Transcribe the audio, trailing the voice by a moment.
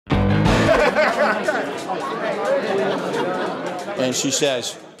And she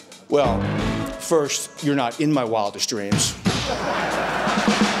says, well, first, you're not in my wildest dreams.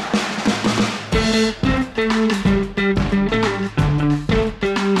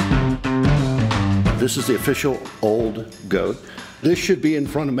 This is the official old goat. This should be in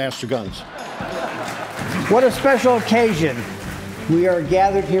front of Master Guns. What a special occasion. We are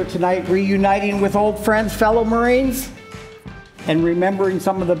gathered here tonight reuniting with old friends, fellow Marines, and remembering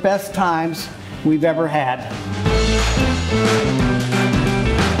some of the best times we've ever had.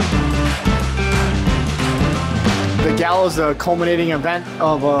 The gala is a culminating event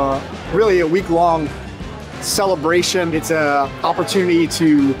of really a week-long celebration. It's an opportunity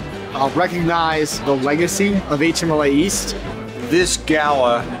to recognize the legacy of HMLA East. This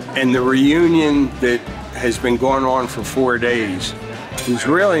gala and the reunion that has been going on for 4 days is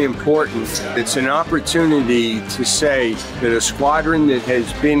really important. It's an opportunity to say that a squadron that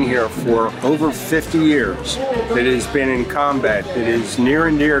has been here for over 50 years, that has been in combat, that is near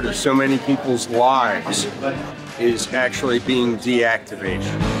and dear to so many people's lives, is actually being deactivated.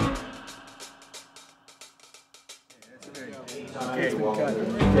 Okay, well,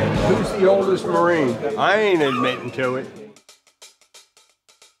 who's the oldest Marine? I ain't admitting to it.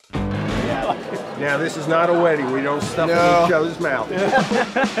 Now, this is not a wedding. We don't stuff in each other's mouth.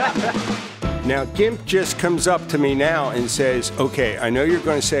 Now, Gimp just comes up to me now and says, okay, I know you're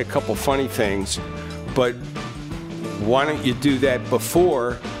going to say a couple funny things, but why don't you do that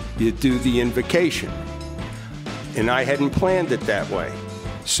before you do the invocation? And I hadn't planned it that way.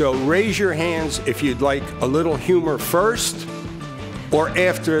 So raise your hands if you'd like a little humor first or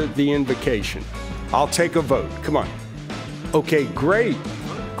after the invocation. I'll take a vote. Come on. Okay, great,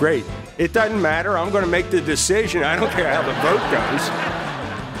 great. It doesn't matter. I'm going to make the decision. I don't care how the vote goes.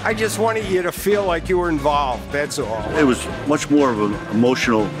 I just wanted you to feel like you were involved. That's all. It was much more of an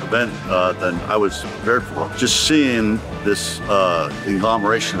emotional event than I was prepared for. Just seeing this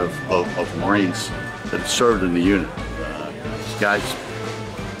conglomeration of Marines that served in the unit. Guys,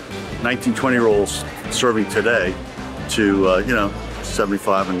 19, 20-year-olds serving today to,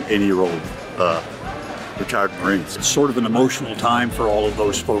 75 and 80-year-old retired Marines. It's sort of an emotional time for all of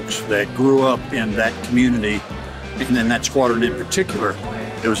those folks that grew up in that community and in that squadron in particular.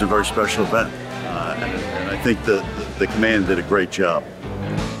 It was a very special event, and I think the command did a great job.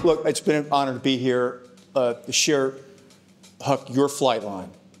 Look, it's been an honor to be here to share, Huck, your flight line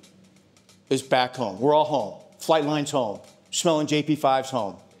is back home. We're all home. Flight line's home. Smelling JP5's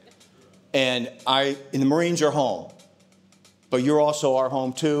home. And the Marines are home. But you're also our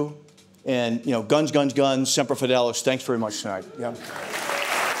home too. And, guns, guns, guns, Semper Fidelis. Thanks very much tonight. Yeah.